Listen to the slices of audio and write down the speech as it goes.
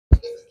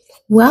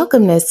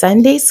Welcome to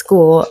Sunday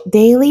School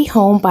Daily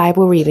Home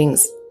Bible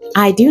Readings.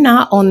 I do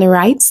not own the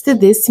rights to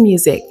this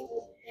music.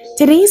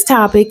 Today's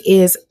topic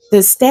is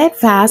the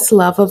steadfast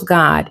love of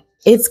God.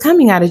 It's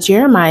coming out of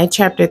Jeremiah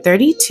chapter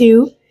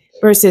 32,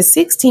 verses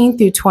 16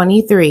 through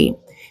 23.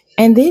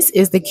 And this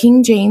is the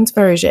King James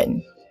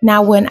Version.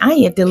 Now when I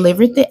had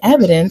delivered the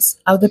evidence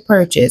of the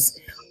purchase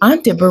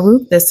unto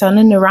Baruch the son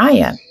of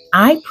Neriah,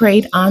 I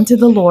prayed unto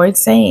the Lord,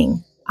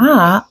 saying,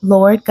 Ah,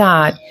 Lord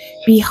God,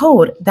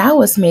 behold,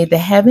 thou hast made the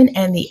heaven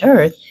and the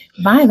earth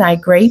by thy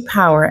great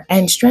power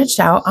and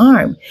stretched out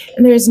arm,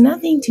 and there is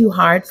nothing too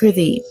hard for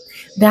thee.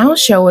 Thou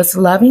showest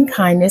loving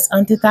kindness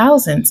unto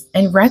thousands,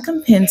 and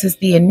recompensest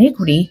the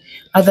iniquity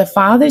of the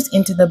fathers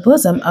into the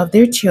bosom of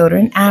their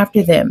children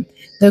after them.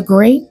 The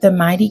great, the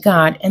mighty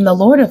God, and the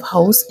Lord of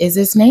hosts is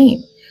his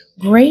name.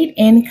 Great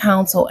in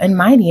counsel and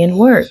mighty in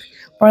work,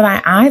 for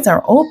thy eyes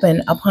are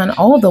open upon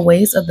all the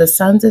ways of the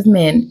sons of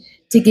men,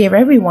 to give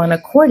everyone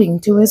according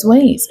to his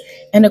ways,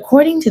 and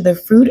according to the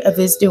fruit of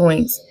his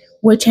doings,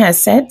 which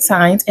has set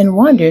signs and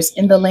wonders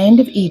in the land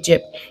of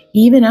Egypt,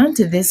 even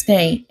unto this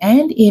day,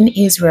 and in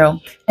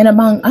Israel, and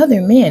among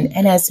other men,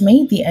 and has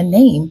made thee a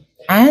name,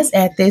 as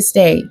at this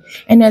day,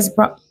 and has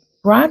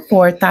brought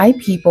forth thy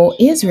people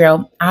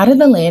Israel out of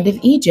the land of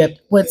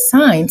Egypt with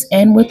signs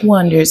and with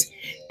wonders,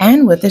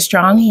 and with a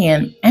strong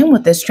hand, and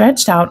with a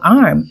stretched out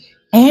arm,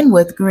 and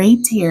with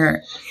great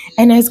terror,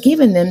 and has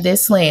given them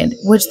this land,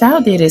 which thou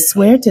didst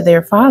swear to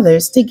their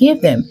fathers to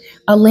give them,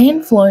 a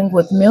land flowing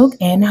with milk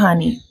and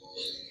honey.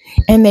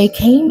 And they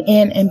came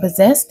in and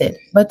possessed it,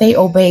 but they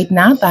obeyed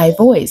not thy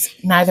voice,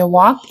 neither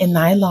walked in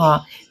thy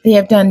law. They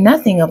have done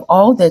nothing of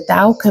all that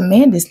thou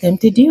commandest them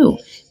to do.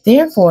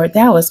 Therefore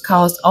thou hast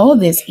caused all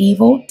this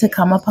evil to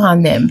come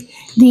upon them.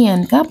 The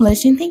end. God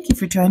bless you, and thank you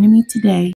for joining me today.